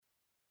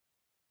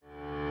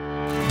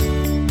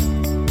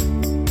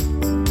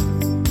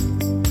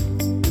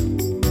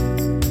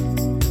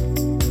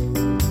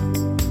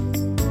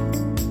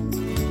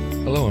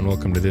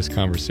welcome to this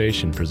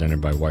conversation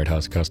presented by White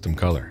House Custom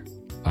Color.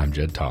 I'm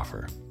Jed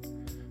Toffer.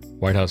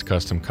 White House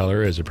Custom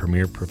Color is a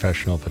premier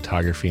professional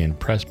photography and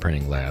press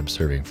printing lab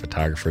serving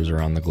photographers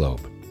around the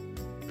globe.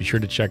 Be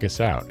sure to check us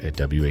out at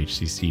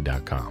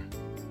WHCC.com.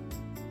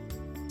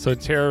 So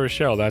Tara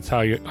Rochelle, that's how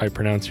I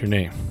pronounce your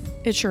name.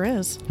 It sure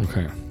is.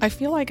 Okay. I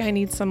feel like I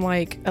need some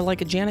like a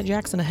Janet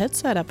Jackson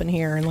headset up in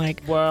here and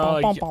like.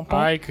 Well, bum, bum, bum.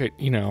 I could,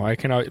 I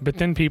can, but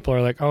then people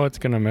are like, oh, it's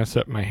going to mess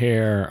up my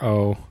hair.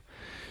 Oh,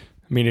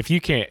 I mean, if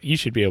you can't, you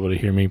should be able to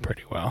hear me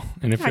pretty well.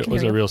 And if it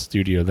was a real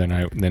studio,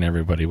 then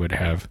everybody would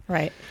have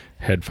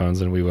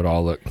headphones and we would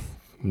all look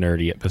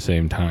nerdy at the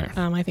same time.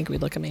 I think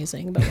we'd look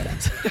amazing, but what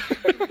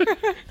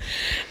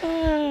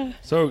else?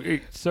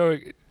 So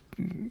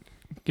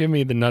give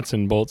me the nuts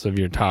and bolts of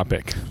your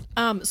topic.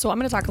 So I'm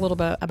going to talk a little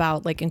bit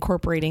about like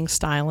incorporating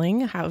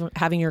styling,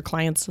 having your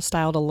clients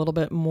styled a little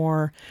bit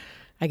more,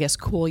 I guess,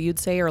 cool, you'd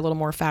say, or a little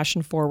more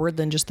fashion forward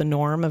than just the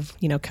norm of,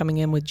 coming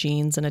in with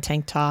jeans and a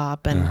tank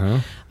top.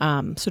 And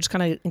so just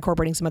kind of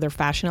incorporating some other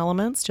fashion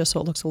elements just so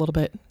it looks a little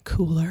bit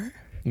cooler.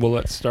 Well,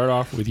 let's start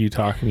off with you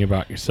talking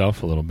about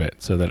yourself a little bit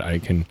so that I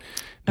can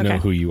know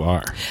who you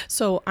are.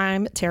 So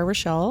I'm Tara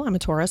Rochelle. I'm a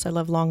Taurus. I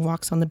love long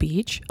walks on the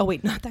beach. Oh,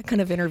 wait, not that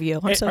kind of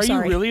interview. I'm so sorry.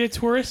 Are you really a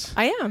Taurus?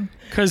 I am.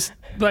 Because,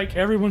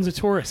 everyone's a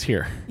Taurus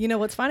here. You know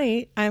what's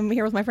funny? I'm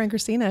here with my friend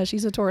Christina.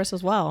 She's a Taurus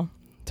as well.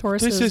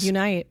 Tauruses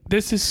unite.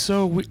 This is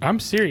so... I'm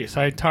serious.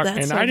 I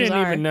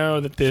didn't even know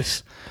that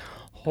this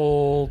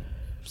whole...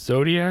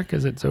 Zodiac?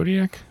 Is it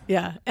Zodiac?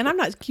 Yeah. And I'm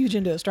not huge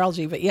into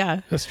astrology, but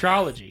yeah.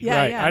 Astrology. Yeah,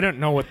 right. yeah. I don't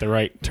know what the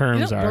right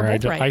terms are.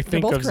 I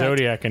think of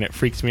Zodiac and it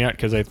freaks me out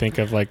because I think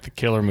of like the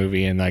Killer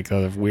movie and like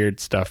the weird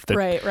stuff.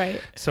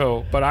 Right.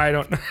 So, but I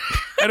don't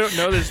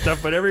know this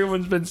stuff, but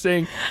everyone's been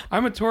saying,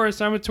 I'm a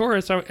Taurus.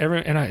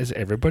 Is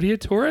everybody a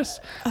Taurus?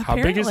 Apparently. How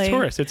big is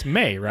Taurus? It's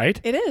May, right?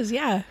 It is,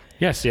 yeah.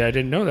 Yes, I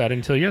didn't know that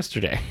until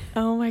yesterday.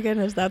 Oh my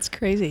goodness, that's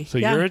crazy. So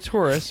you're a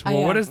Taurus.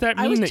 Well, what does that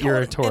mean that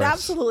you're a Taurus? It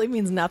absolutely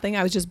means nothing.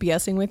 I was just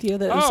BSing with you.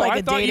 That it was like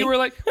I thought you were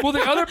like, well,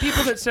 the other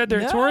people that said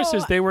they're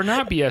Tauruses, they were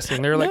not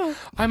BSing. They were like,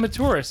 I'm a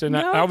Taurus. And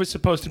I was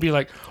supposed to be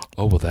like,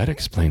 oh, well, that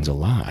explains a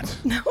lot.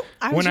 No,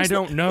 I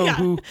don't know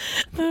who,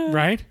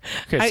 right?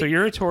 Okay, so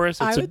you're a Taurus.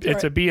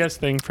 It's a BS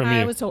thing from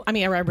you.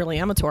 I really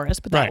am a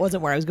Taurus, but that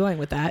wasn't where I was going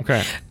with that.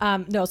 Okay.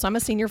 No, so I'm a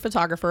senior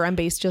photographer. I'm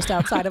based just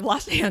outside of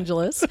Los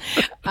Angeles.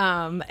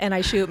 And I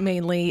shoot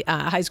mainly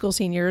high school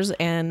seniors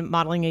and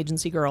modeling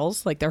agency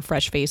girls, like their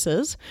fresh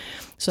faces.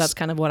 So that's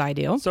kind of what I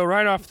do. So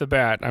right off the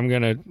bat, I'm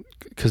going to,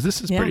 because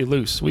this is pretty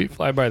loose. We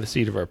fly by the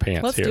seat of our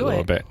pants here a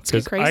little bit.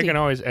 Because I can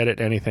always edit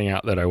anything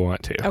out that I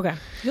want to. Okay.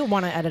 You'll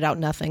want to edit out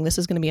nothing. This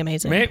is going to be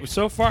amazing.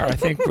 So far, I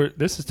think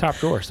this is top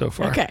drawer so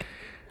far. Okay.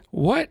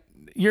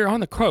 You're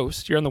on the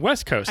coast. You're on the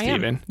West Coast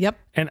even. Yep.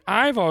 And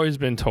I've always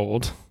been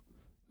told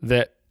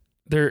that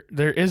there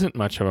isn't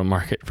much of a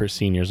market for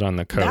seniors on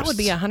the coast. That would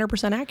be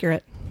 100%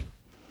 accurate.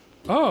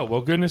 Oh, well,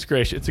 goodness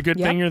gracious. It's a good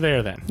thing you're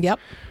there then. Yep.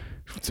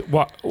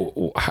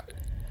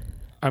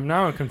 I'm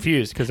now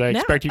confused because I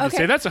expect you to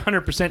say that's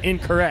 100%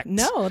 incorrect.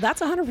 No, that's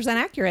 100%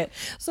 accurate.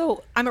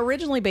 So I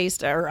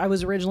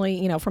was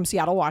originally, from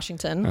Seattle,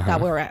 Washington.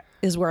 That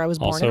is where I was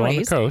born and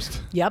raised. Also on the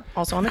coast. Yep,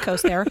 also on the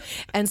coast there.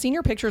 And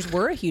senior pictures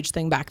were a huge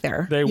thing back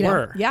there. They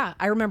were. Yeah,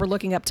 I remember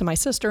looking up to my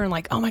sister and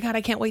like, oh my God,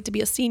 I can't wait to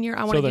be a senior.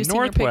 I want to do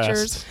senior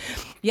pictures.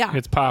 Yeah.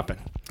 It's popping.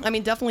 I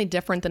mean, definitely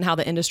different than how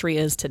the industry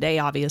is today,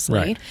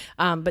 obviously.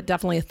 Right. But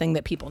definitely a thing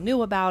that people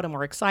knew about and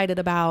were excited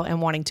about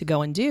and wanting to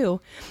go and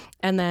do.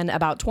 And then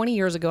about 20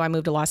 years ago, I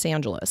moved to Los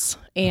Angeles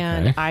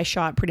and I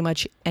shot pretty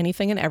much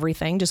anything and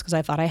everything just because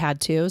I thought I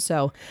had to.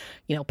 So,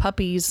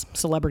 puppies,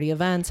 celebrity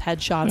events,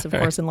 headshots, of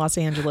course, in Los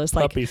Angeles.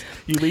 Puppies.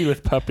 You lead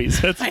with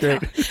puppies. That's great.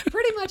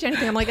 Pretty much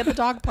anything. I'm like at the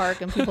dog park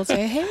and people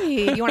say,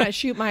 hey, you want to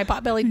shoot my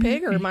pot-bellied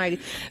pig or my,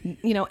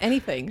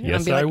 anything? And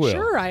yes, I'm like, I will.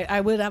 Sure,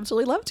 I would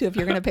absolutely love to if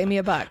you're going to pay me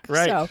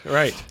 $1.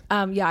 Right.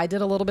 I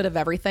did a little bit of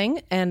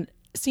everything. And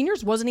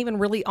seniors wasn't even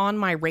really on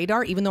my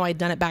radar, even though I'd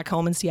done it back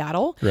home in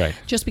Seattle. Right.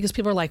 Just because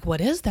people are like, what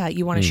is that?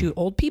 You want to shoot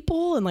old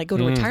people and like go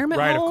to retirement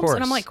homes? Of course.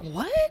 And I'm like,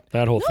 what?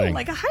 That whole thing.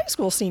 Like a high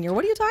school senior.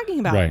 What are you talking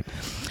about?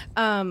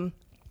 Right.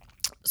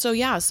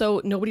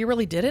 So nobody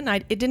really did it. And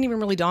it didn't even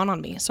really dawn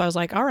on me. So I was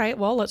like, all right,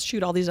 well, let's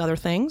shoot all these other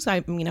things. I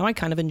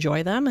kind of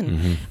enjoy them.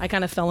 And I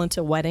kind of fell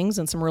into weddings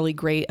and some really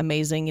great,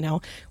 amazing,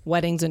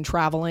 weddings and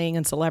traveling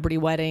and celebrity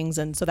weddings.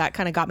 And so that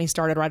kind of got me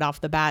started right off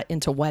the bat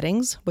into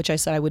weddings, which I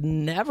said I would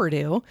never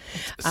do.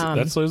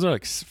 Those are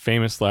like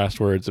famous last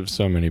words of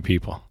so many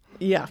people.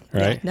 Yeah.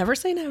 Right. Yeah. Never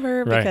say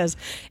never, because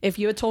if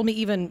you had told me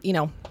even,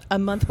 a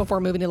month before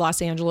moving to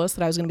Los Angeles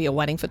that I was going to be a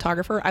wedding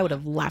photographer, I would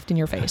have laughed in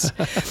your face.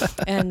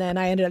 And then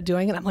I ended up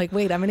doing it. I'm like,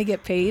 wait, I'm going to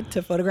get paid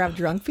to photograph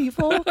drunk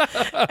people.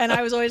 And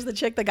I was always the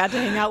chick that got to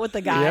hang out with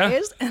the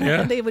guys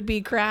and they would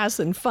be crass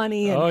and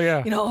funny. And,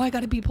 I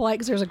got to be polite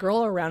because there's a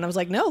girl around. I was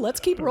like, no, let's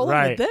keep rolling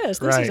with this.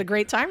 This is a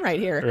great time right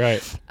here.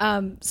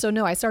 Right. So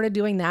no, I started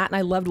doing that and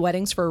I loved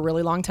weddings for a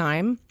really long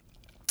time.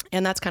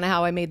 And that's kind of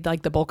how I made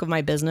like the bulk of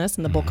my business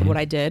and the bulk of what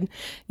I did,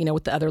 you know,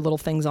 with the other little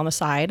things on the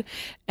side.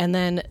 And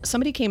then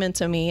somebody came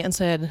into me and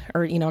said,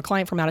 or, you know, a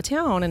client from out of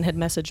town and had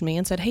messaged me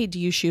and said, hey, do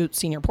you shoot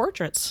senior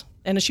portraits?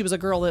 And she was a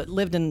girl that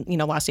lived in, you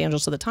know, Los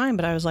Angeles at the time.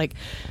 But I was like,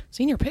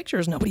 senior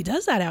pictures, nobody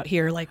does that out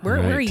here. Like, where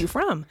are you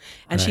from?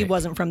 And she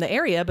wasn't from the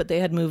area, but they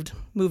had moved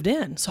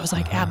in. So I was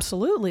like,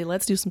 absolutely,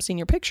 let's do some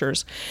senior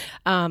pictures.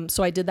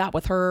 So I did that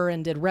with her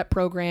and did rep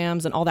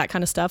programs and all that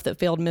kind of stuff that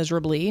failed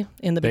miserably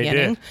in the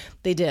beginning.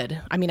 They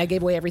did. I mean, I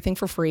gave away everything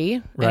for free.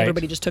 And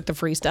everybody just took the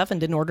free stuff and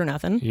didn't order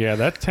nothing. Yeah,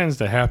 that tends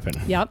to happen.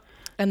 Yep.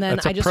 And then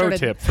that's a pro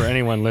tip for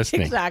anyone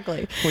listening.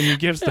 Exactly. When you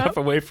give stuff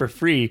away for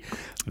free,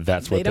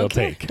 that's what they'll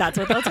take. That's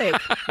what they'll take.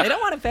 They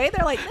don't want to pay.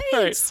 They're like,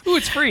 thanks. Right. Ooh,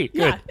 it's free. Good.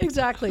 Yeah,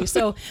 exactly.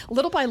 So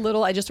little by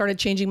little, I just started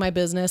changing my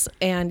business.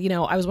 And, you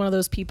know, I was one of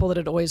those people that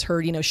had always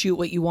heard, you know, shoot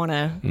what you want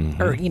to,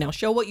 or, you know,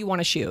 show what you want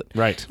to shoot.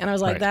 Right. And I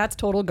was like, that's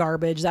total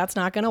garbage. That's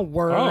not going to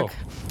work. Oh.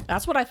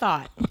 That's what I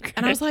thought. Okay.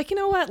 And I was like, you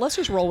know what? Let's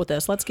just roll with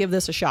this. Let's give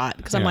this a shot.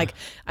 Because I'm like,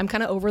 I'm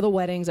kind of over the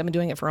weddings. I've been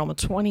doing it for almost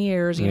 20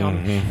 years. You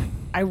know,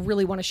 I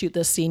really want to shoot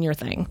this senior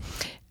thing.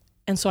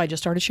 And so I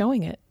just started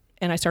showing it.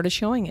 And I started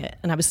showing it.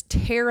 And I was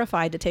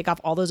terrified to take off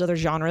all those other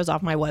genres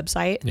off my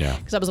website. Yeah.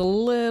 Because I was a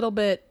little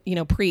bit, you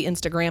know,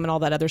 pre-Instagram and all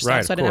that other stuff.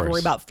 Right, so I didn't have to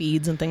worry about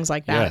feeds and things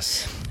like that.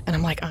 Yes. And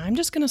I'm like, I'm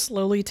just going to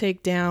slowly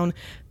take down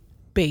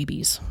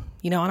babies.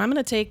 You know, and I'm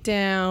going to take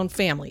down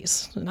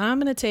families. And I'm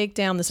going to take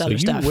down this other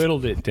stuff. So you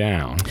whittled it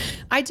down.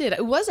 I did.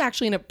 It was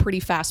actually in a pretty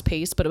fast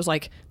pace. But it was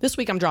like, this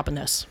week I'm dropping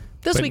this.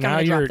 This week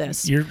I'm going to drop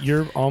this.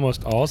 You're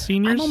almost all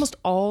seniors? I'm almost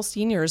all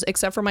seniors,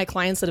 except for my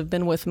clients that have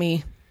been with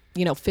me,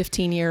 you know,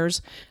 15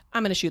 years.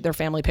 I'm going to shoot their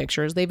family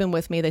pictures. They've been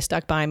with me. They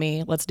stuck by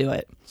me. Let's do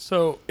it.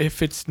 So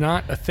if it's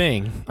not a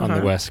thing on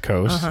the West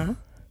Coast,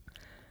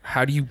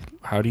 how do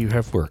you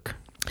have work?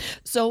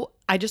 So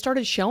I just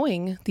started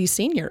showing these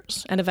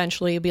seniors, and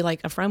eventually it'd be like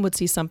a friend would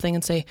see something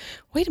and say,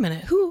 wait a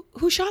minute,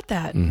 who shot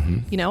that?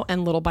 You know,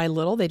 and little by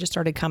little, they just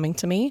started coming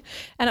to me.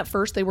 And at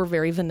first they were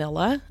very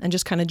vanilla and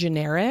just kind of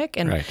generic.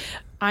 And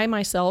I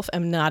myself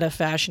am not a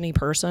fashiony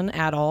person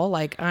at all.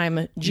 Like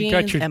I'm jeans you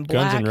got your and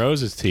black. Guns N'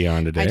 Roses tee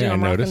on today. I do.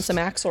 I'm rocking noticed. some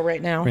Axl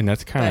right now. I mean,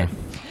 that's kind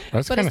of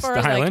but as far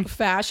as like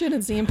fashion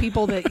and seeing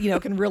people that, you know,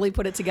 can really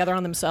put it together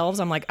on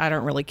themselves, I'm like, I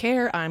don't really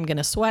care. I'm going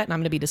to sweat and I'm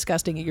going to be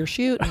disgusting at your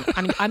shoot.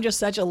 And I'm just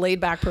such a laid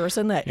back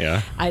person that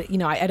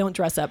I don't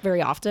dress up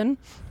very often.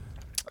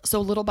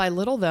 So little by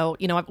little though,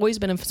 you know, I've always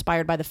been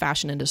inspired by the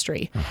fashion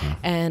industry.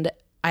 And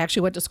I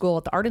actually went to school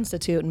at the Art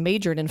Institute and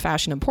majored in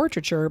fashion and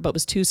portraiture, but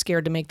was too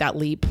scared to make that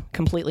leap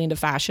completely into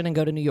fashion and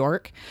go to New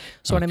York.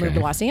 So when I moved to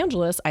Los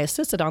Angeles, I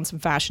assisted on some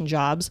fashion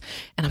jobs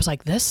and I was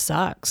like, this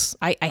sucks.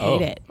 I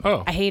hate it.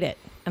 I hate it.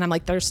 And I'm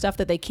like, there's stuff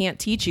that they can't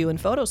teach you in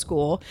photo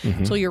school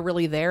until you're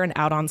really there and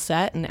out on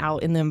set and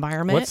out in the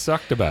environment. What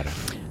sucked about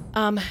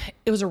it?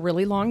 It was a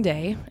really long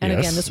day. And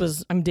again,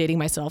 I'm dating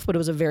myself, but it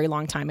was a very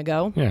long time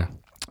ago. Yeah.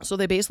 So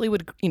they basically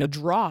would, you know,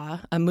 draw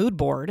a mood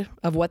board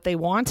of what they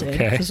wanted.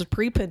 This was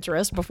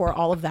pre-Pinterest, before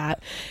all of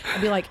that.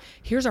 I'd be like,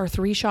 here's our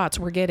 3 shots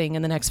we're getting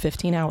in the next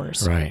 15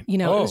 hours. Right. You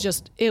know,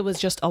 it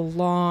was just a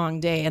long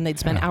day, and they'd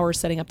spend hours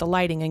setting up the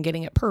lighting and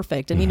getting it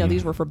perfect. And, you know,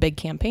 these were for big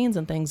campaigns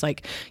and things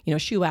like, you know,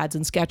 shoe ads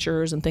and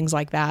Skechers and things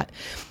like that.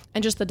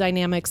 And just the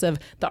dynamics of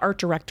the art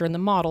director and the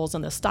models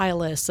and the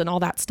stylists and all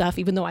that stuff,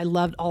 even though I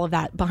loved all of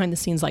that behind the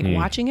scenes, like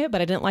watching it, but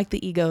I didn't like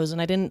the egos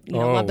and I didn't, you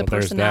know, love the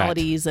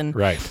personalities. And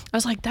I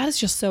was like, that is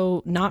just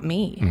so not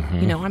me.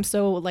 You know, I'm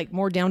so like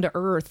more down to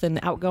earth and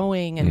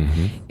outgoing.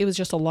 And it was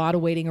just a lot of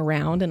waiting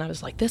around. And I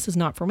was like, this is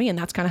not for me. And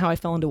that's kind of how I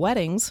fell into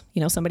weddings.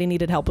 You know, somebody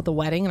needed help with the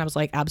wedding and I was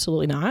like,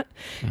 absolutely not.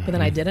 But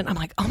then I didn't. I'm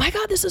like, oh my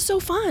God, this is so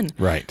fun.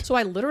 Right. So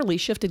I literally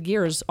shifted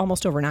gears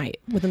almost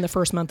overnight within the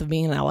first month of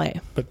being in LA.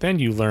 But then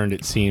you learned,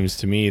 it seems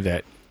to me,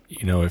 that,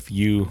 you know, if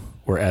you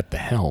were at the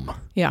helm,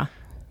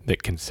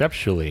 that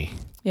conceptually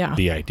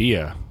the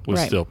idea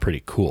was still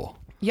pretty cool.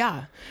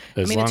 Yeah.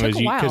 As long as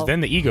you, because then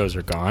the egos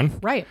are gone.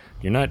 Right.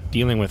 You're not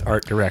dealing with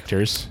art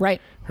directors.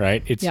 Right.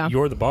 Right. It's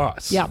you're the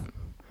boss. Yep.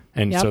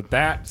 And so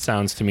that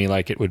sounds to me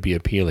like it would be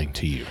appealing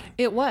to you.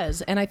 It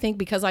was. And I think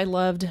because I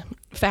loved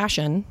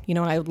fashion, you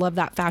know, and I love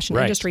that fashion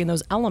industry and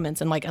those elements.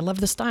 And like, I love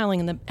the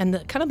styling and the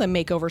kind of the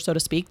makeover, so to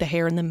speak, the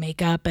hair and the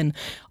makeup and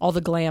all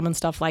the glam and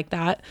stuff like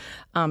that.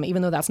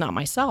 Even though that's not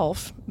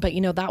myself, but you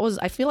know,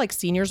 I feel like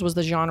seniors was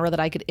the genre that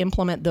I could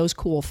implement those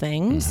cool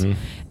things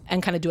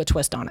and kind of do a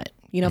twist on it.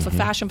 You know, if a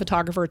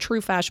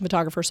true fashion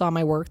photographer saw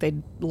my work,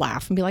 they'd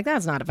laugh and be like,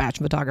 that's not a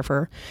fashion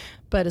photographer.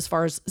 But as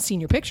far as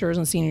senior pictures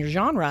and senior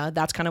genre,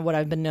 that's kind of what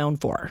I've been known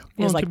for,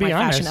 is like my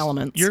fashion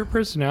elements. Your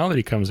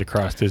personality comes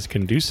across as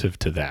conducive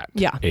to that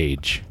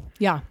age.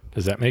 Yeah.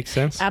 Does that make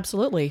sense?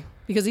 Absolutely.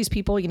 Because these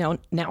people, you know,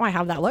 now I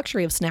have that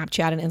luxury of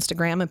Snapchat and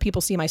Instagram, and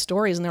people see my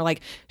stories and they're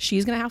like,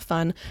 she's going to have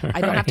fun.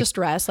 I don't have to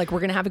stress. Like, we're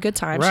going to have a good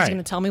time. She's going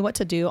to tell me what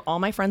to do. All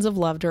my friends have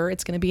loved her.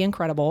 It's going to be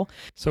incredible.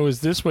 So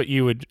is this what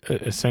you would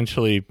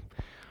essentially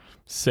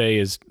say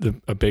is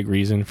a big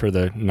reason for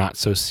the not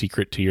so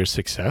secret to your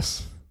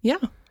success? Yeah.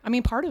 I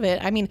mean, part of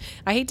it, I mean,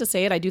 I hate to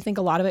say it, I do think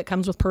a lot of it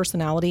comes with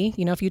personality.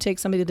 You know, if you take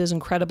somebody that is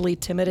incredibly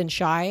timid and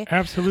shy,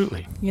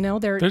 absolutely, you know,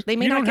 they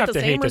may not get the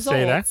same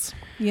results,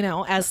 you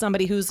know, as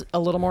somebody who's a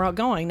little more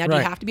outgoing. Now, do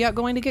you have to be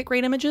outgoing to get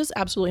great images?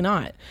 Absolutely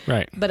not.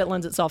 Right. But it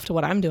lends itself to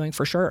what I'm doing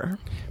for sure.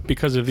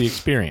 Because of the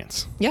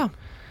experience. Yeah.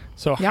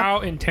 So how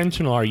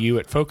intentional are you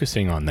at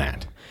focusing on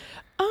that?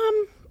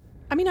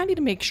 I mean, I need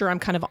to make sure I'm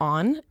kind of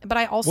on, but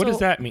I also... What does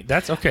that mean?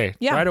 That's okay.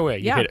 Yeah. Right away.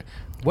 You hit it.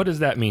 What does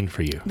that mean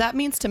for you? That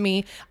means to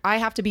me, I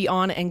have to be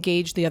on and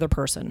gauge the other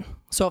person.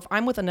 So if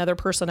I'm with another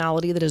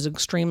personality that is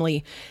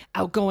extremely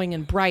outgoing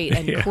and bright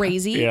and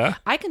crazy,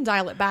 I can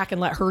dial it back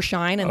and let her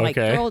shine and like,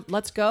 girl,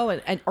 let's go.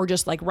 And or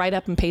just like right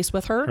up and pace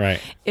with her.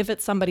 Right. If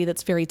it's somebody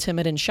that's very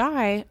timid and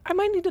shy, I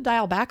might need to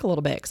dial back a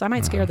little bit because I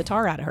might scare the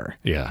tar out of her.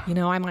 Yeah. You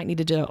know, I might need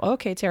to do,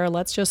 okay, Tara,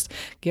 let's just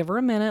give her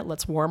a minute.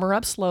 Let's warm her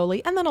up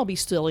slowly. And then I'll be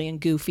silly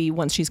and goofy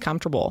once she's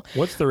comfortable.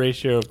 What's the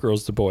ratio of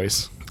girls to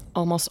boys?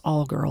 Almost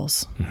all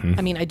girls.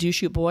 I mean, I do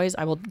shoot boys.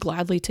 I will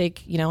gladly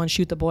take, you know, and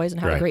shoot the boys and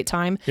have a great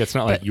time. Yeah, it's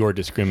not like you're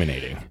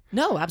discriminating.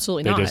 No,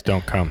 absolutely not. They just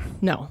don't come.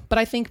 No, but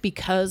I think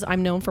because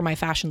I'm known for my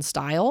fashion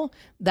style,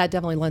 that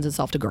definitely lends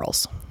itself to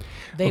girls.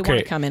 They want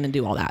to come in and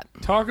do all that.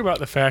 Talk about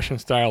the fashion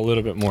style a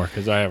little bit more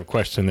because I have a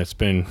question that's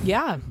been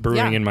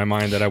brewing in my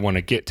mind that I want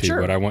to get to,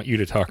 but I want you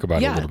to talk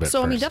about it a little bit So,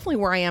 first. I mean, definitely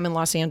where I am in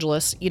Los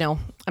Angeles, you know,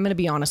 I'm going to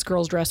be honest,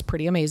 girls dress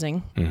pretty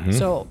amazing.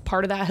 So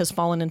part of that has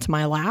fallen into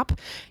my lap,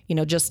 you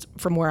know, just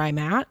from where I'm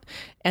at.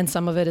 And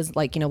some of it is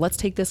like, you know, let's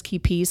take this key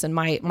piece and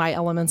my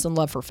elements and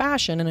love for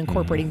fashion and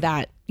incorporating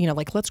that, you know,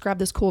 like let's grab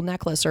this cool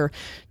necklace or,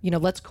 you know,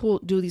 let's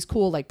do these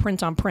cool like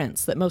print on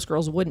prints that most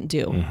girls wouldn't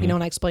do. You know,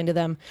 and I explain to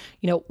them,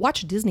 you know,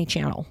 watch Disney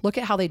Channel. Look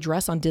at how they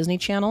dress on Disney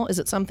Channel. Is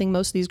it something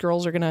most of these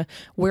girls are going to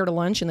wear to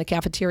lunch in the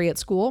cafeteria at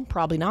school?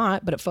 Probably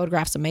not, but it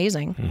photographs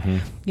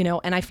amazing. You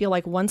know, and I feel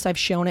like once I've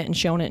shown it and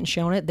shown it and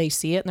shown it, they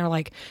see it and they're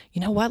like,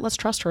 you know what, let's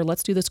trust her.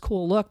 Let's do this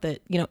cool look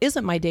that, you know,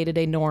 isn't my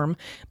day-to-day norm,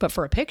 but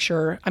for a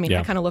picture, I mean,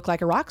 I kind of look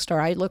like a rock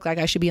star. I look like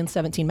I should be in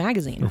 17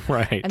 magazine.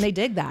 Right. And they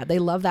dig that. They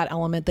love that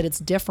element that it's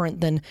different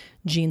than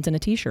jeans and a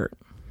t-shirt.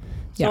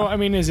 So, I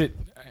mean,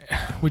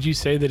 would you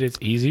say that it's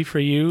easy for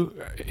you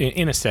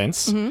in a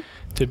sense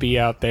to be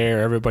out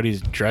there?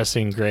 Everybody's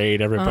dressing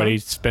great. Everybody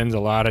spends a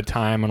lot of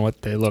time on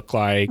what they look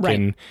like. Right.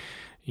 And,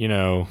 you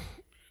know,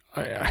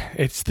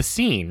 it's the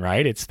scene,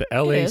 right? It's the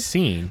LA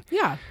scene.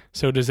 Yeah.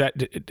 So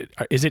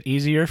is it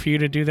easier for you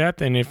to do that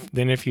than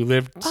if you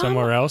lived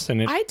somewhere else?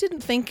 And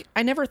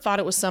I never thought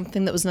it was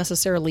something that was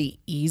necessarily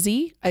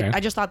easy. I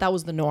just thought that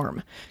was the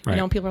norm. Right. You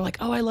know, people are like,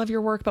 oh, I love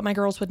your work, but my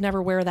girls would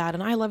never wear that.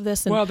 And I love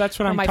this. And well, that's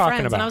what I'm my talking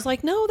friends. about. And I was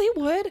like, no, they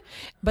would.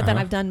 But then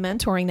I've done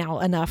mentoring now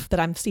enough that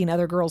I'm seeing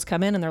other girls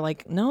come in and they're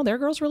like, no, their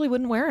girls really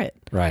wouldn't wear it.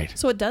 Right.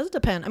 So it does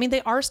depend. I mean,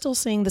 they are still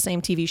seeing the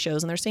same TV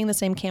shows and they're seeing the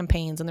same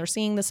campaigns and they're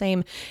seeing the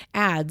same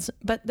ads,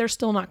 but they're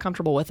still not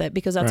comfortable with it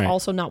because that's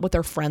also not what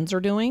their friends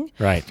are doing.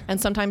 Right.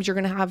 And sometimes you're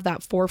going to have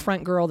that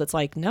forefront girl that's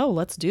like, no,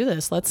 let's do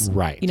this. Let's,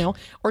 you know,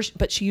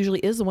 but she usually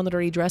is the one that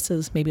already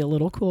dresses maybe a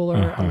little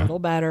cooler, a little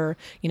better,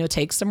 you know,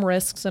 takes some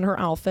risks in her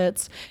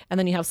outfits. And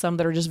then you have some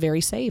that are just very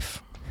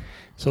safe.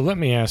 So let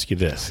me ask you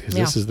this, because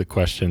this is the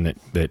question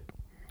that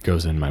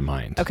goes in my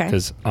mind. Okay.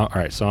 Because, all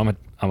right, so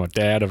I'm a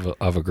dad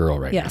of a girl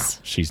right now.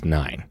 She's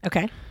 9.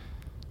 Okay.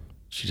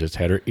 She just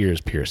had her ears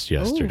pierced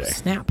yesterday. Ooh,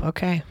 snap.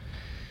 Okay.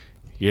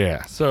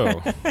 Yeah.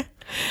 So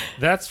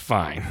that's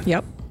fine.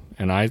 Yep.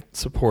 And I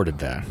supported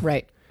that.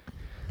 Right.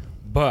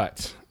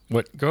 But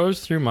what goes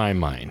through my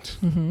mind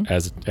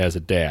as a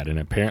dad, and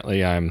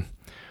apparently I'm,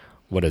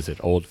 what is it,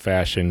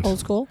 old-fashioned? Old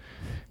school?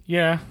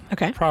 Yeah.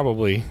 Okay.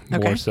 Probably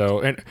more so.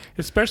 And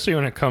especially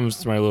when it comes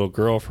to my little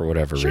girl for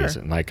whatever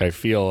reason. Like I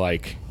feel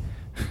like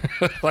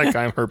like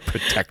I'm her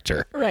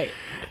protector. Right.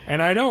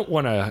 And I don't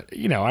want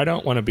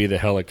to be the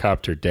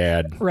helicopter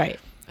dad.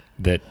 Right.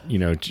 That, you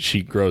know,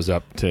 she grows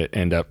up to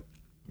end up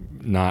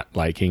not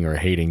liking or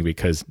hating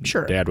because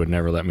dad would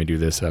never let me do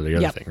this or the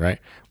other thing, right?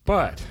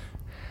 But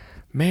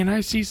man,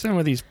 I see some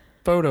of these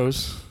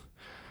photos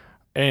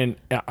and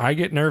I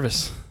get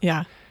nervous.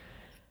 Yeah.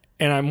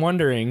 And I'm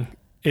wondering,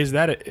 is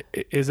that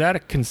a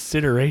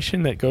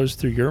consideration that goes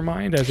through your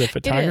mind as a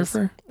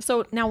photographer? It is.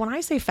 So now when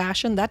I say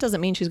fashion, that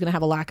doesn't mean she's going to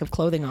have a lack of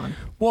clothing on.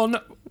 Well,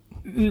 no,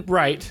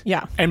 right.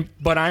 Yeah.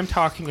 But I'm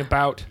talking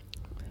about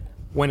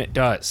when it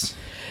does.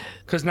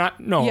 Because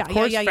of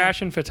course,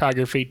 fashion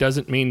photography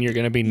doesn't mean you're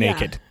going to be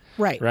naked.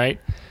 Right.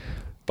 Right.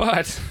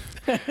 But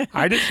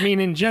I just mean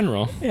in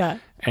general. Yeah.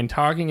 And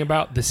talking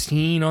about the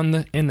scene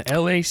in the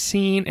LA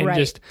scene and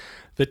just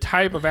the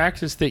type of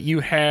access that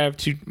you have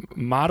to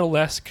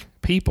model-esque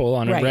people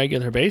on a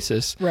regular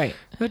basis. Right.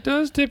 That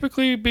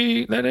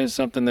is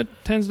something that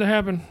tends to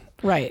happen.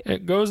 Right.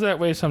 It goes that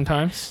way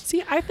sometimes.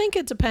 See, I think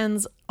it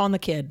depends on the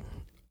kid.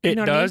 It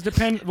does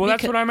depend. Well,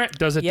 that's what I meant.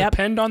 Does it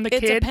depend on the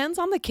kid? It depends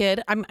on the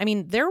kid. I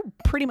mean, they're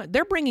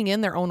bringing in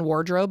their own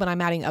wardrobe, and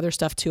I'm adding other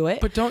stuff to it.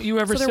 But don't you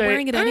ever say, they're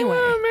wearing it anyway?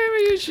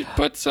 Maybe you should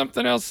put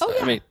something else. Oh,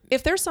 yeah. I mean,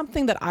 if there's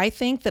something that I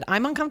think that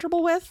I'm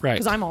uncomfortable with, right?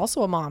 Because I'm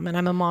also a mom, and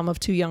I'm a mom of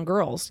 2 young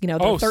girls. You know,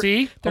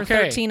 they're they're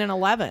 13 and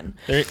 11.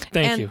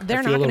 Thank you.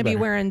 They're not going to be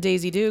wearing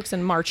Daisy Dukes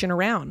and marching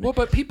around. Well,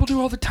 but people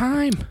do all the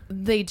time.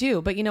 They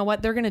do, but you know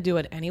what? They're going to do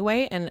it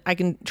anyway, and I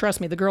can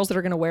trust me. The girls that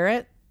are going to wear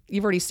it,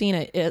 you've already seen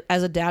it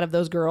as a dad of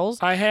those girls.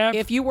 I have.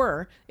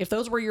 If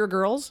those were your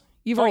girls,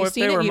 you've already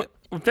seen it.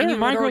 If they're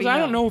my girls, I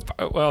don't know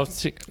if. Well,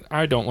 see,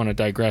 I don't want to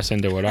digress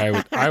into what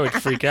I would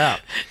freak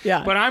out.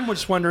 Yeah. But I'm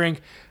just wondering,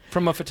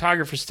 from a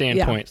photographer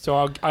standpoint. Yeah.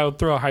 So I'll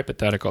throw a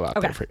hypothetical out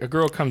there. A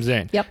girl comes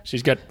in. Yep.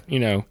 She's got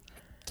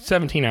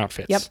 17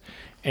 outfits. Yep.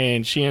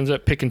 And she ends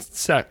up picking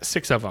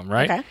 6 of them,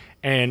 right? Okay.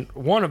 And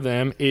one of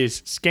them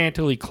is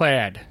scantily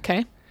clad.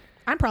 Okay.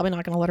 I'm probably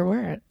not going to let her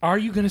wear it. Are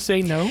you going to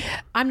say no?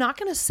 I'm not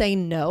going to say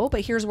no,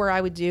 but here's where I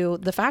would do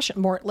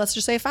the let's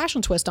just say a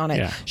fashion twist on it.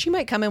 Yeah. She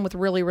might come in with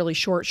really, really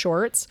short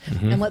shorts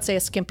and let's say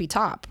a skimpy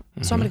top.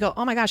 So I'm going to go,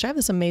 oh my gosh, I have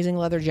this amazing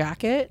leather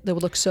jacket that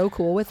would look so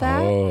cool with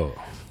that. Oh.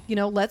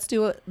 Let's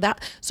do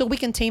that so we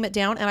can tame it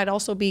down. And I'd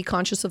also be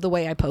conscious of the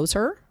way I pose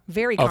her.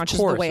 Very conscious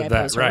of the way I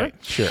pose her. Right,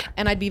 sure.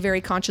 And I'd be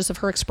very conscious of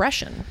her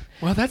expression.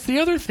 Well, that's the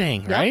other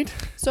thing, right?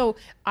 So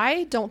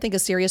I don't think a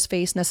serious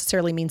face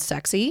necessarily means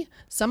sexy.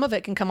 Some of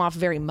it can come off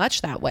very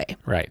much that way.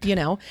 Right.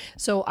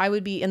 So I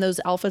would be in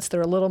those outfits that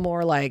are a little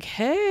more like,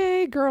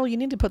 hey, girl, you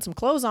need to put some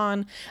clothes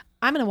on.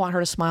 I'm going to want her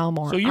to smile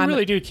more. So you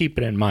really do keep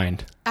it in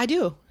mind. I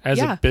do. As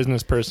a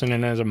business person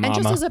and as a mama.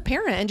 And just as a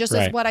parent and just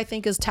as what I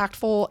think is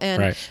tactful.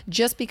 And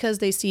just because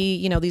they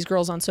see, these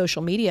girls on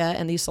social media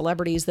and these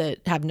celebrities that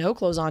have no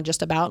clothes on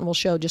just about and will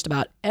show just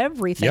about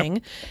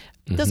everything,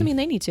 doesn't mean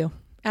they need to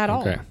at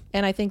all.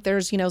 And I think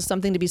there's,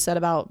 something to be said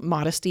about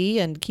modesty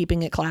and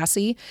keeping it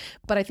classy.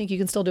 But I think you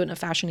can still do it in a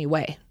fashiony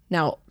way.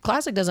 Now,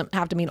 classic doesn't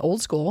have to mean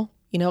old school.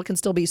 It can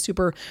still be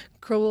super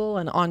cool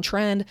and on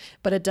trend,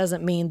 but it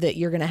doesn't mean that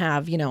you're going to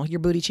have, your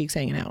booty cheeks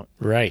hanging out.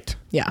 Right.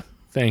 Yeah.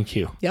 Thank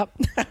you. Yep.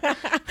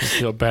 I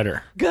feel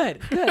better.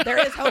 Good. There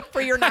is hope for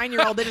your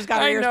 9-year-old that just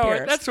got her ears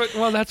pierced. That's what goes through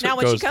my mind. Now,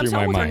 when she comes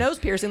home with her nose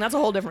piercing, that's a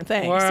whole different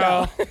thing.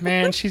 Well,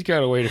 man, she's got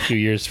to wait a few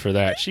years for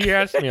that. She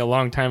asked me a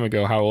long time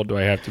ago, how old do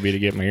I have to be to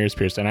get my ears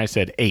pierced? And I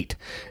said 8.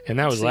 And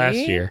that was last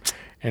year.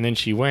 And then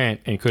she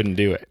went and couldn't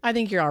do it. I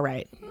think you're all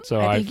right. So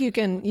I think you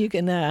can.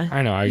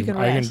 I know. I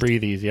can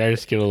breathe easy. I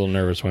just get a little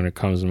nervous when it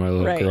comes to my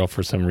little girl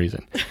for some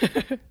reason.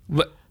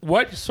 But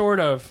what sort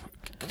of?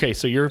 Okay,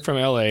 so you're from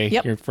LA.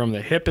 Yep. You're from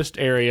the hippest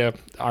area,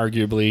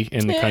 arguably,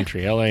 in the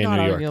country. LA and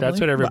New York. That's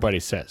what everybody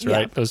says,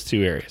 right? Yeah. Those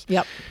 2 areas.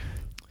 Yep.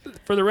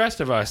 For the rest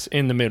of us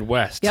in the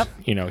Midwest,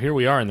 here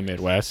we are in the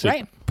Midwest.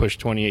 Right. Push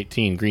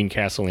 2018,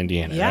 Greencastle,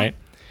 Indiana, right?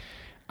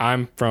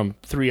 I'm from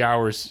 3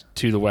 hours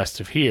to the west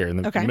of here in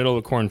the middle of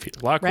a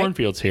cornfield. A lot of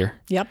cornfields here.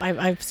 Yep,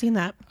 I've seen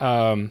that.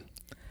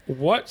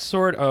 What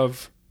sort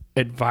of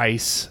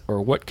advice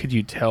or what could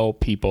you tell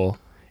people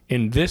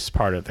in this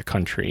part of the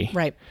country?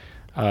 Right.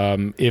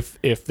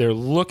 If they're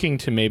looking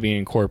to maybe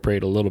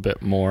incorporate a little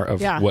bit more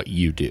of what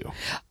you do?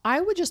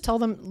 I would just tell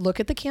them, look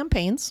at the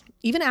campaigns.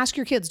 Even ask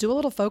your kids, do a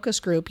little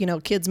focus group,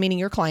 kids meaning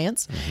your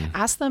clients.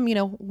 Ask them,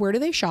 where do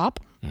they shop?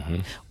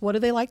 What do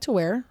they like to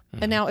wear?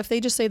 And now if they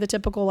just say the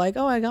typical like,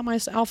 oh, I got my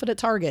outfit at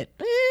Target.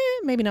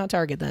 Maybe not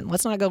Target then.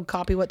 Let's not go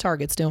copy what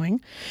Target's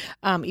doing.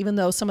 Even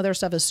though some of their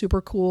stuff is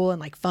super cool and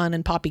like fun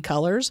and poppy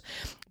colors.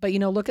 But,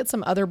 look at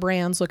some other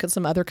brands, look at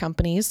some other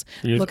companies.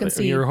 Look and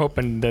see. You're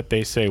hoping that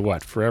they say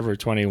what? Forever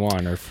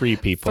 21 or Free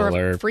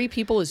People? Free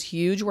People is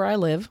huge where I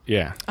live.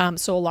 Yeah.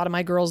 So a lot of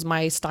my girls,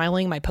 my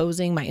styling, my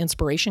posing, my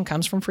inspiration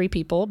comes from Free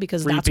People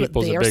because that's what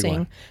they are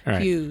seeing.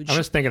 Right. Huge. I'm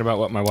just thinking about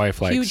what my wife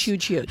likes.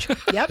 Huge.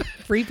 Yep.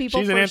 Free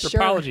People. She's an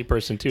anthropology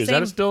person too. Is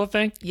that still a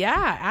thing?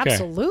 Yeah,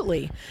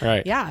 absolutely. Okay.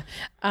 Right. Yeah.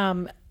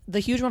 The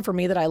huge one for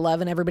me that I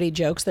love and everybody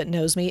jokes that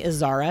knows me is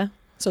Zara.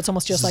 So it's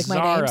almost just like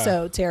my name.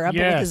 So Tara,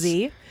 but with a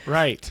Z.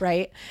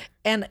 Right.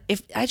 And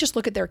if I just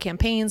look at their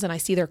campaigns and I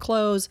see their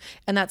clothes,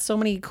 and that's so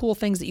many cool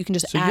things that you can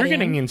just add in. So you're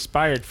getting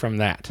inspired from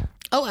that.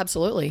 Oh,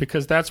 absolutely.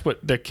 Because that's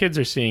what the kids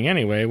are seeing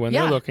anyway when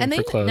they're looking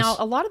for clothes. Now,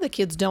 a lot of the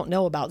kids don't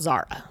know about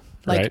Zara.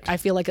 I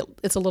feel like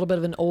it's a little bit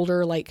of an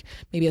older, like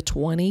maybe a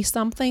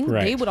 20-something.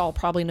 Right. They would all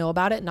probably know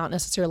about it, not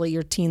necessarily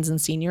your teens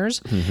and seniors.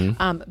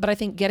 But I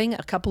think getting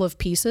a couple of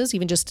pieces,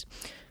 even just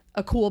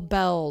a cool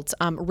belt,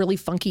 really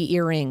funky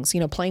earrings,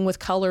 playing with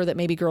color that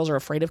maybe girls are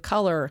afraid of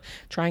color,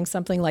 trying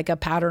something like a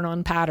pattern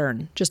on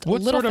pattern, just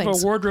what little sort things.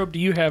 Of a wardrobe do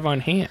you have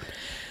on hand?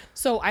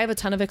 So I have a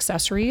ton of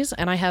accessories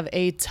and I have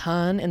a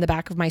ton in the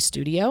back of my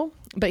studio.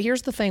 But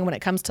here's the thing, when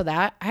it comes to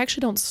that, I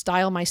actually don't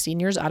style my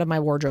seniors out of my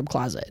wardrobe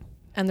closet.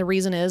 And the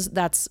reason is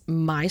that's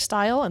my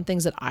style and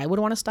things that I would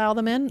want to style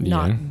them in,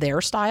 not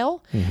their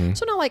style.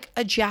 So not like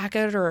a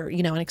jacket or,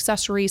 an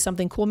accessory,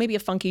 something cool, maybe a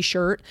funky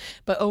shirt.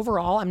 But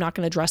overall, I'm not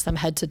going to dress them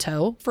head to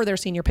toe for their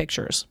senior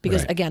pictures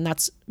because again,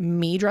 that's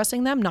me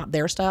dressing them, not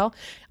their style.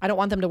 I don't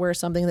want them to wear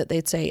something that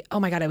they'd say, oh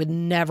my God, I would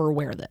never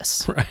wear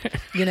this,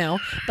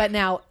 But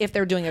now if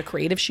they're doing a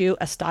creative shoot,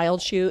 a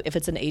styled shoot, if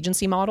it's an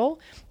agency model,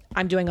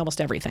 I'm doing almost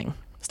everything,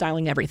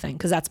 styling everything,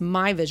 because that's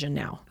my vision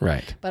now.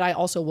 Right. But I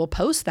also will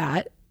post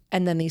that,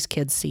 and then these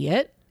kids see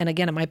it. And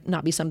again, it might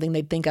not be something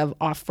they'd think of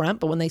off front,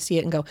 but when they see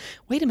it and go,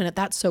 wait a minute,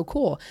 that's so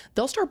cool,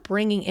 they'll start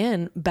bringing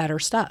in better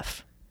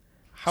stuff.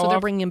 So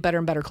they're bringing in better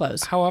and better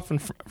clothes. How often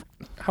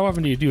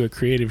do you do a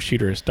creative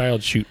shoot or a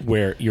styled shoot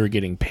where you're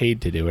getting paid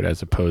to do it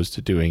as opposed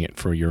to doing it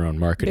for your own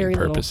marketing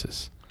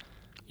purposes?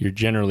 You're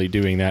generally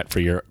doing that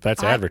for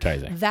that's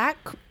advertising. That,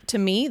 to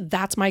me,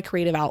 that's my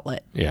creative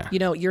outlet. Yeah.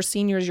 Your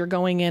seniors, you're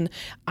going in,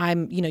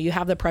 you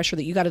have the pressure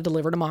that you got to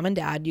deliver to mom and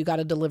dad. You got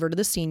to deliver to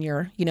the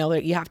senior,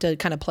 you have to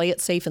kind of play it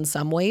safe in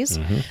some ways.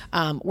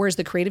 Whereas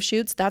the creative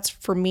shoots, that's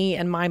for me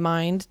and my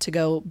mind to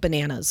go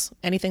bananas.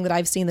 Anything that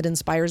I've seen that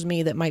inspires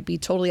me that might be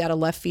totally out of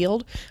left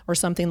field, or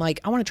something like,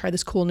 I want to try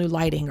this cool new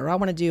lighting, or I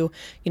want to do,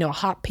 a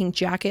hot pink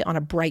jacket on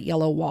a bright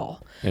yellow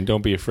wall. And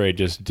don't be afraid,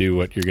 just do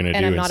what you're going to do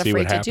and see what happens. And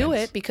I'm not afraid to do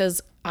it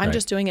because I'm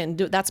just doing it and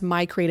that's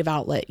my creative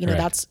outlet.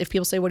 That's, if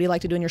people say, what do you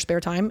like to do in your spare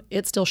time?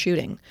 It's still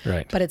shooting.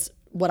 Right. But it's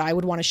what I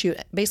would want to shoot.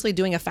 Basically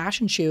doing a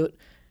fashion shoot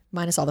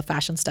minus all the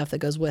fashion stuff that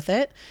goes with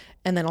it.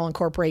 And then I'll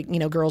incorporate,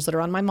 girls that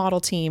are on my model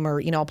team,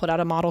 or, I'll put out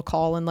a model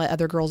call and let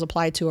other girls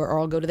apply to it, or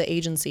I'll go to the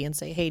agency and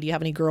say, hey, do you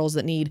have any girls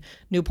that need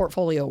new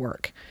portfolio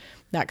work?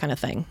 That kind of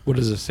thing. What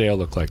does a sale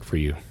look like for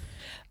you?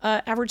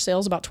 Average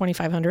sales about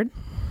 $2,500.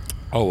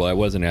 Oh, well, I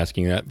wasn't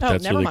asking that.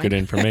 That's really good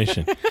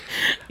information.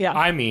 Yeah.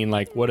 I mean,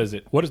 what does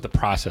the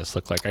process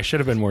look like? I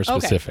should have been more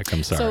specific. Okay.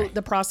 I'm sorry. So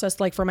the process,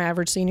 for my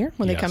average senior,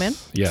 when they come in.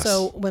 Yes.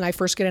 So when I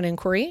first get an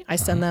inquiry, I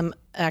send them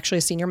actually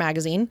a senior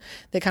magazine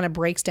that kind of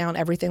breaks down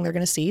everything they're going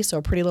to see. So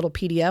a pretty little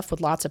PDF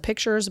with lots of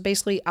pictures,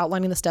 basically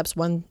outlining the steps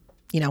 1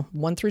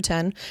 through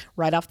 10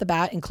 right off the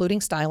bat,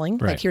 including styling.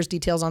 Right. Like, here's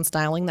details on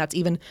styling. That's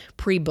even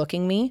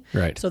pre-booking me.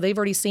 Right. So they've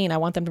already seen, I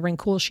want them to bring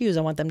cool shoes.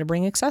 I want them to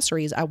bring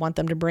accessories. I want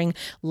them to bring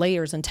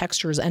layers and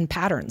textures and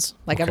patterns.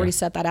 I've already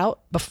set that out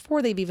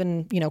before they've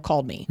even,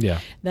 called me. Yeah.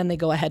 Then they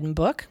go ahead and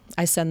book.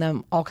 I send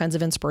them all kinds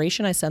of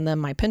inspiration. I send them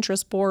my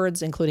Pinterest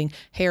boards, including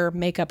hair,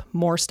 makeup,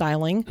 more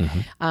styling.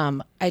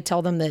 I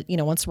tell them that,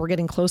 once we're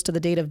getting close to the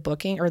date of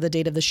booking or the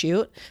date of the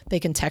shoot, they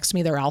can text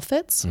me their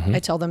outfits. I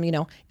tell them,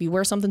 if you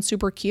wear something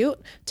super cute,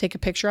 take a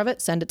picture of it,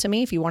 send it to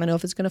me if you want to know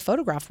if it's going to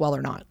photograph well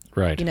or not.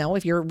 Right.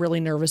 If you're really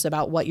nervous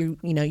about what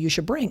you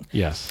should bring.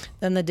 Yes.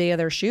 Then the day of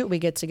their shoot, we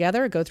get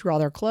together, go through all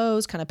their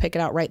clothes, kind of pick it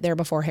out right there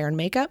before hair and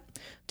makeup,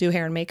 do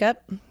hair and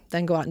makeup,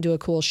 then go out and do a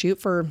cool shoot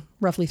for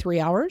roughly 3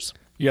 hours.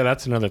 Yeah,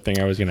 that's another thing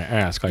I was going to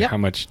ask. How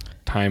much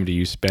time do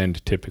you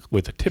spend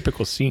with a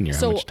typical senior?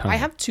 So how much time? I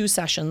have 2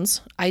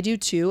 sessions. I do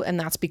 2, and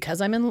that's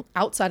because I'm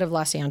outside of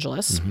Los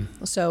Angeles.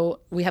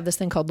 So we have this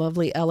thing called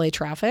lovely LA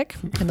traffic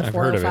in the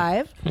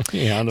 405.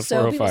 Yeah, on the 405,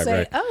 so people say,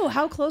 right. oh,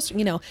 how close,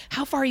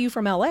 how far are you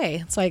from LA?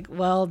 It's like,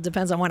 well,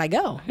 depends on when I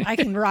go. I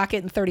can rock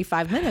it in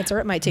 35 minutes, or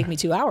it might take me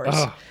 2 hours.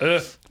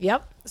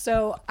 Yep.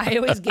 So I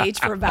always gauge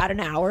for about an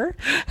hour.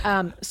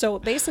 So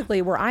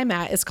basically where I'm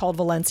at is called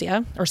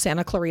Valencia or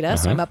Santa Clarita.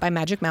 So I'm up by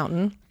Magic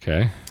Mountain.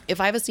 Okay.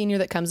 If I have a senior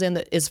that comes in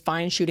that is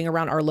fine shooting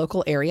around our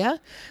local area,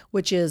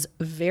 which is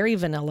very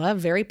vanilla,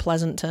 very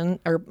Pleasantville.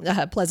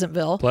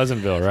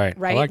 Pleasantville, right.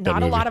 Right. I like that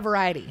Not movie. a lot of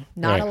variety.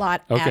 Not a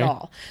lot at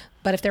all.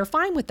 But if they're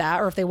fine with that,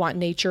 or if they want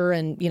nature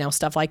and,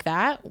 stuff like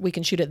that, we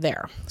can shoot it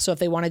there. So if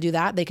they want to do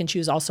that, they can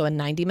choose also a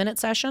 90-minute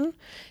session.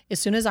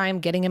 As soon as I am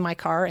getting in my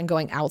car and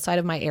going outside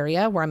of my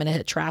area where I'm going to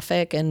hit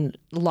traffic and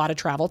a lot of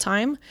travel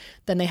time,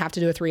 then they have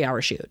to do a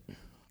 3-hour shoot.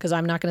 Because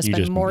I'm not going to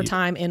spend more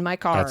time in my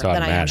car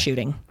than I am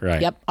shooting.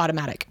 Right. Yep,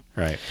 automatic.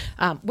 Right.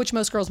 Which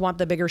most girls want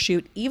the bigger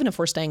shoot, even if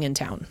we're staying in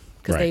town.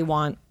 Because they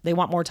want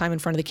more time in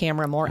front of the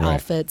camera, more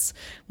outfits,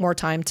 more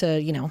time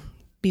to,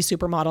 be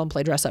supermodel and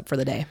play dress up for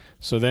the day.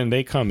 So then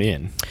they come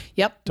in.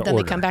 Yep. Then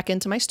they come back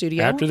into my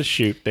studio. After the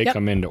shoot, they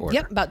come in to order.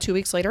 Yep. About 2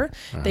 weeks later,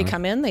 they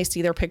come in, they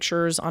see their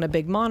pictures on a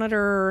big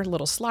monitor,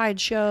 little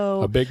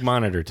slideshow. A big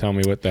monitor. Tell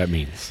me what that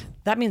means.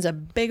 That means a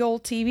big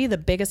old TV, the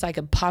biggest I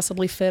could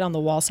possibly fit on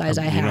the wall size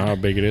I have. You know how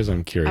big it is?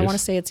 I'm curious. I want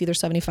to say it's either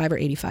 75 or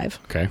 85.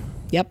 Okay.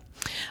 Yep.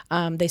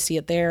 They see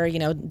it there,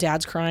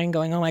 dad's crying,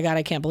 going, oh my God,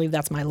 I can't believe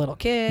that's my little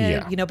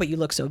kid, but you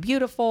look so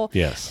beautiful.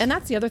 Yes. And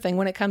that's the other thing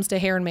when it comes to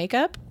hair and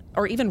makeup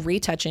or even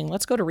retouching.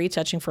 Let's go to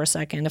retouching for a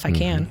second if I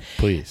can.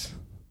 Please.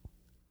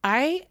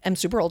 I am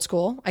super old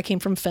school. I came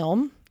from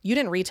film. You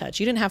didn't retouch.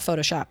 You didn't have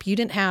Photoshop. You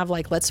didn't have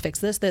let's fix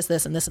this, and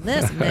this, and this, and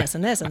this, and this,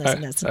 and this,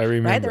 and this. I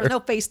remember. Right? There was no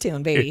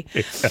Facetune, baby.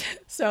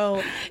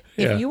 So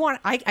if you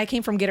want, I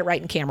came from get it right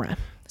in camera.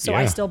 So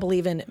I still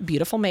believe in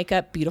beautiful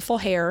makeup, beautiful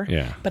hair,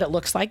 but it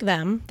looks like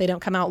them. They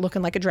don't come out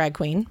looking like a drag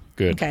queen.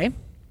 Good. Okay.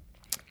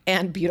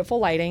 And beautiful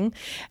lighting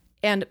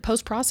and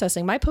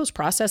post-processing. My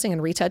post-processing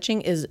and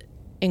retouching is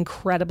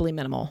incredibly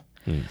minimal.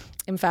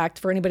 In fact,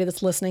 for anybody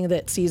that's listening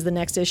that sees the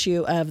next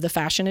issue of the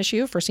fashion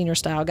issue for Senior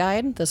Style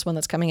Guide, this one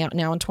that's coming out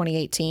now in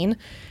 2018,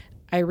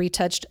 I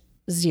retouched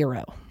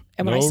 0.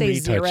 And when I say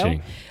retouching.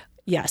 0,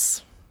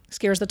 yes,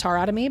 scares the tar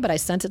out of me, but I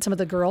sent it to some of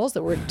the girls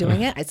that were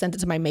doing it. I sent it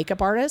to my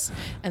makeup artist,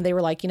 and they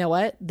were like, you know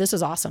what? This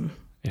is awesome.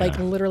 Yeah. Like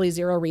literally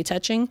 0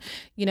 retouching.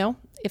 You know,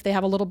 if they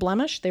have a little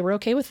blemish, they were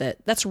okay with it.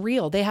 That's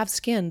real. They have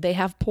skin. They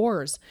have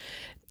pores.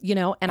 You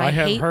know, and I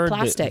hate heard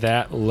plastic.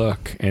 that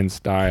look and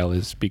style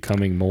is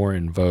becoming more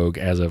in vogue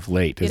as of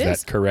late. Is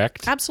that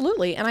correct?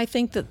 Absolutely. And I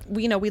think that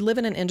we live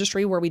in an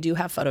industry where we do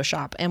have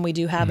Photoshop and we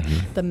do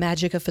have the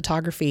magic of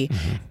photography.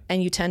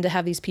 And you tend to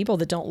have these people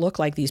that don't look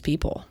like these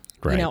people.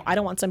 Right. You know, I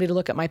don't want somebody to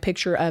look at my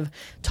picture of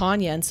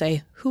Tanya and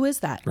say, who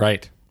is that?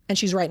 Right. And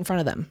she's right in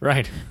front of them.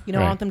 Right. You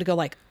know, I want them to go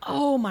like,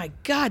 oh my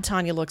God,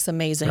 Tanya looks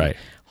amazing. Right.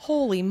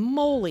 Holy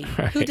moly.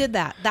 Right. Who did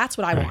that? That's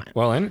what I want.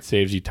 Well, and it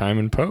saves you time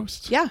in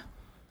post. Yeah.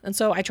 And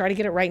so I try to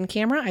get it right in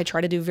camera. I try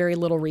to do very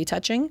little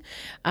retouching.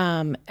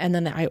 And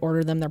then I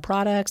order them their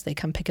products. They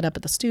come pick it up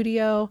at the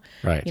studio.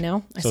 Right. You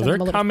know, so they're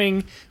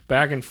coming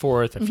back and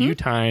forth a few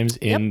times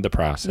in the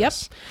process.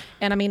 Yep.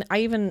 And I mean,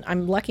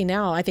 I'm lucky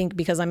now, I think,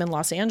 because I'm in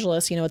Los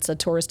Angeles, you know, it's a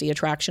touristy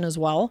attraction as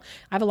well.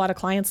 I have a lot of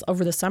clients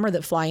over the summer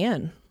that fly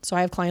in. So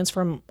I have clients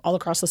from all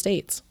across the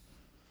states.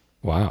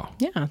 Wow.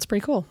 Yeah, it's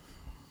pretty cool.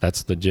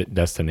 That's the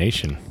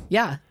destination.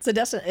 Yeah,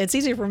 it's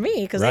easier for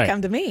me because they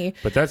come to me.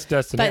 But that's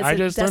destination. I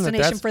just learned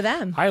that's for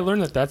them. I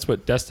learned that's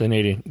what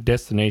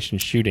destination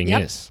shooting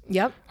is.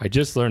 Yep. I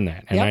just learned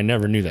that, and I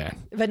never knew that.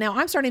 But now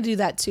I'm starting to do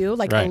that too,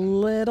 like a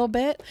little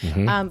bit.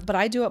 But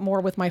I do it more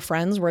with my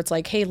friends, where it's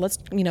like, hey, let's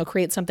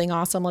create something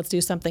awesome. Let's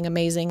do something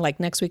amazing. Like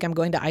next week, I'm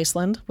going to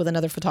Iceland with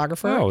another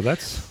photographer. Oh,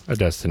 that's a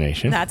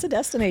destination. That's a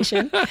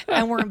destination,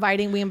 and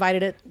we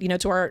invited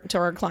it, to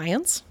our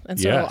clients, and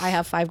so I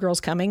have 5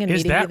 girls coming and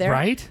meeting me there.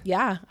 Right?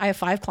 Yeah, I have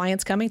 5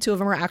 clients coming. 2 of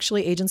them are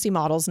actually agency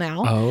models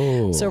now.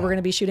 Oh. So we're going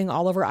to be shooting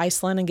all over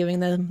Iceland and giving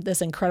them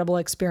this incredible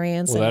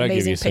experience and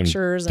amazing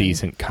pictures.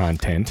 Decent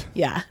content.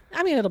 Yeah.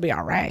 I mean, it'll be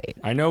all right.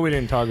 I know we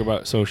didn't talk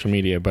about social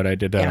media, but I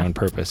did that on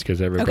purpose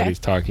because everybody's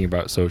talking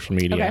about social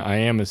media. Okay. I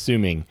am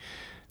assuming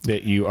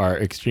that you are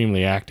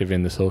extremely active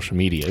in the social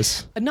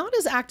medias. Not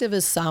as active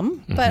as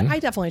some, but I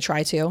definitely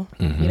try to.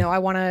 I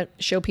want to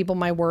show people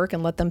my work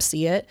and let them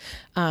see it.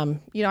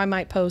 I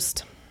might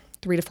post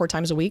 3 to 4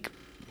 times a week.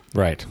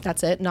 Right.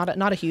 That's it. Not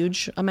a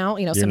huge amount.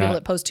 Some people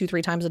that post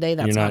 2-3 times a day.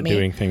 That's not me. You're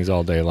not doing things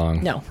all day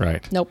long. No.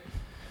 Right. Nope.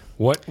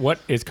 What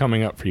is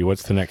coming up for you?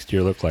 What's the next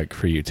year look like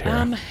for you,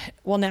 Tara?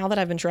 Well, now that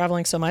I've been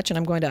traveling so much and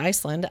I'm going to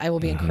Iceland, I will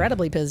be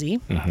incredibly busy.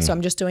 So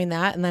I'm just doing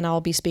that. And then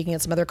I'll be speaking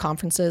at some other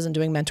conferences and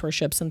doing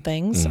mentorships and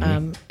things.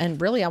 And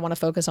really, I want to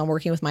focus on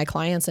working with my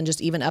clients and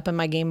just even upping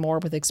my game more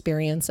with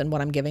experience and what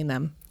I'm giving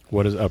them.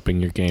 What does upping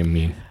your game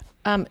mean?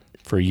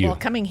 For you? Well,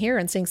 coming here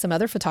and seeing some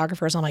other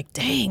photographers, I'm like,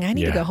 dang, I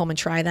need to go home and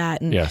try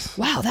that. And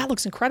wow, that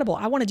looks incredible.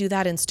 I want to do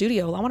that in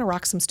studio. I want to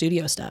rock some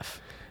studio stuff.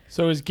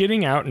 So is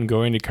getting out and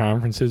going to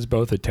conferences,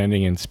 both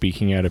attending and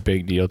speaking at, a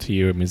big deal to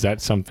you? I mean, is that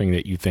something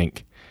that you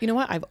think? You know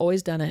what? I've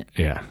always done it.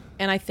 Yeah.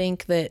 And I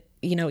think that,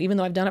 even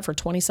though I've done it for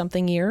 20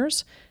 something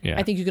years,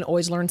 I think you can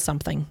always learn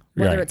something,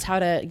 whether it's how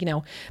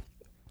to,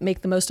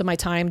 make the most of my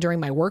time during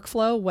my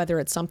workflow, whether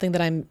it's something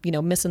that I'm,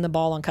 missing the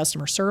ball on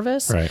customer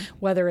service,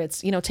 whether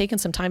it's, taking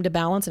some time to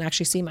balance and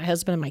actually see my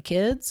husband and my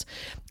kids,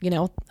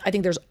 I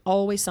think there's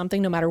always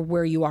something no matter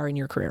where you are in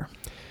your career.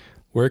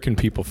 Where can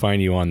people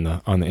find you on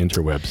the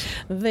interwebs?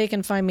 They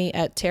can find me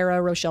at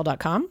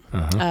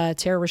TaraRochelle.com,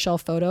 Tara Rochelle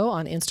Photo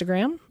on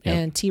Instagram,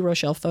 and T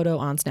Rochelle Photo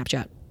on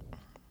Snapchat.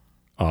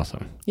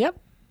 Awesome. Yep.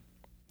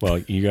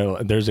 Well,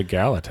 there's a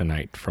gala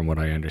tonight, from what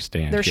I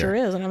understand. There sure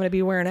is, and I'm going to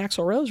be wearing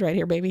Axl Rose right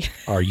here, baby.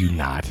 Are you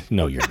not?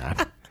 No, you're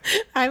not.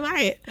 I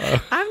might.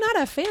 I'm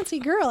not a fancy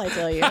girl, I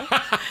tell you.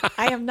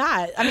 I am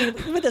not. I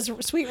mean, with this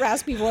sweet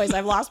raspy voice,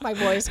 I've lost my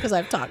voice because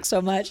I've talked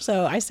so much,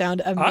 so I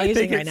sound amazing right now. I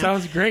think it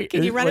sounds great.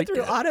 Can you run it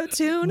through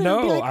auto-tune?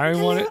 No,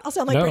 I'll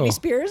sound like Britney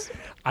Spears.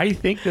 I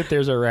think that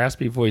there's a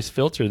raspy voice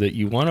filter that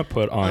you want to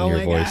put on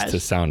your voice to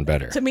sound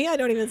better. To me, I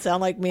don't even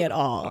sound like me at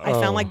all. I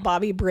sound like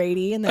Bobby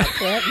Brady in that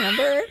clip,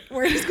 remember?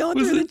 Where he's going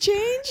through the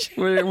change?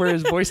 Where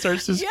his voice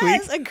starts to squeak?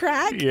 Yes, and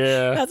crack.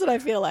 Yeah. That's what I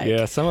feel like.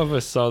 Yeah, some of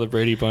us saw the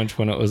Brady Bunch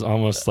when it was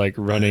almost like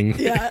running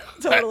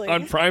totally.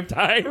 on prime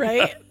time.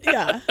 Right?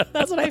 Yeah,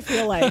 that's what I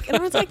feel like. And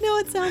everyone's like, no,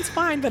 it sounds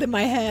fine. But in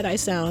my head, I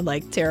sound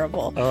like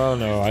terrible. Oh,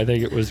 no, I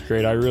think it was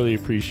great. I really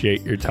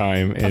appreciate your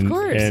time. Of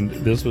course. And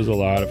this was a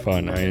lot of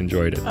fun. I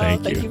enjoyed it.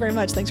 Thank you. Thank you very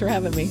much. Thanks for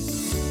having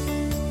me.